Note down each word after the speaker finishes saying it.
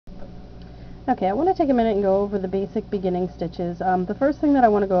Okay, I want to take a minute and go over the basic beginning stitches. The first thing that I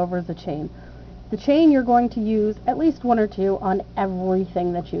want to go over is the chain. The chain you're going to use at least one or two on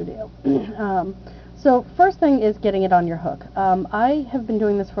everything that you do. So first thing is getting it on your hook. I have been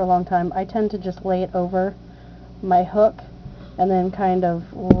doing this for a long time. I tend to just lay it over my hook and then kind of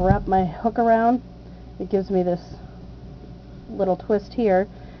wrap my hook around. It gives me this little twist here,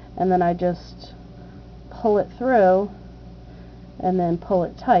 and then I just pull it through and then pull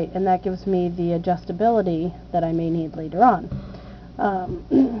it tight, and that gives me the adjustability that I may need later on.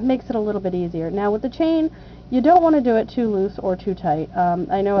 Makes it a little bit easier. Now with the chain, you don't want to do it too loose or too tight.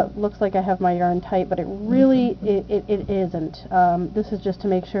 I know it looks like I have my yarn tight, but it really it isn't. This is just to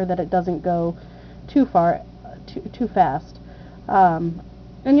make sure that it doesn't go too far, too fast.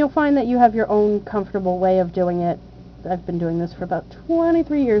 And you'll find that you have your own comfortable way of doing it. I've been doing this for about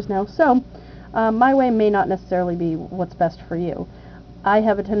 23 years now, so my way may not necessarily be what's best for you. I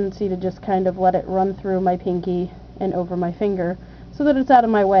have a tendency to just kind of let it run through my pinky and over my finger so that it's out of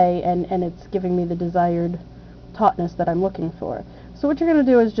my way and it's giving me the desired tautness that I'm looking for. So what you're going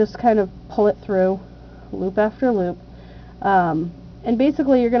to do is just kind of pull it through, loop after loop, and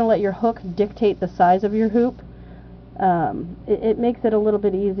basically you're going to let your hook dictate the size of your hoop. It makes it a little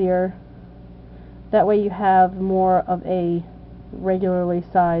bit easier. That way you have more of a regularly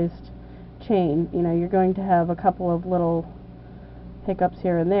sized chain. You know, you're going to have a couple of little hiccups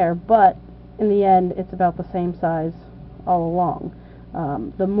here and there, but in the end it's about the same size all along.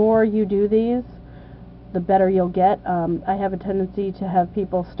 The more you do these, the better you'll get. I have a tendency to have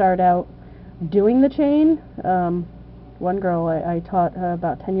people start out doing the chain. One girl I taught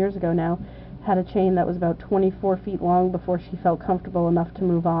about 10 years ago now had a chain that was about 24 feet long before she felt comfortable enough to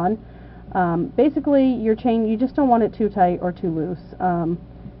move on. Basically, your chain, you just don't want it too tight or too loose.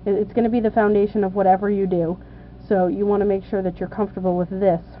 It's going to be the foundation of whatever you do, so you want to make sure that you're comfortable with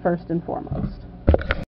this first and foremost.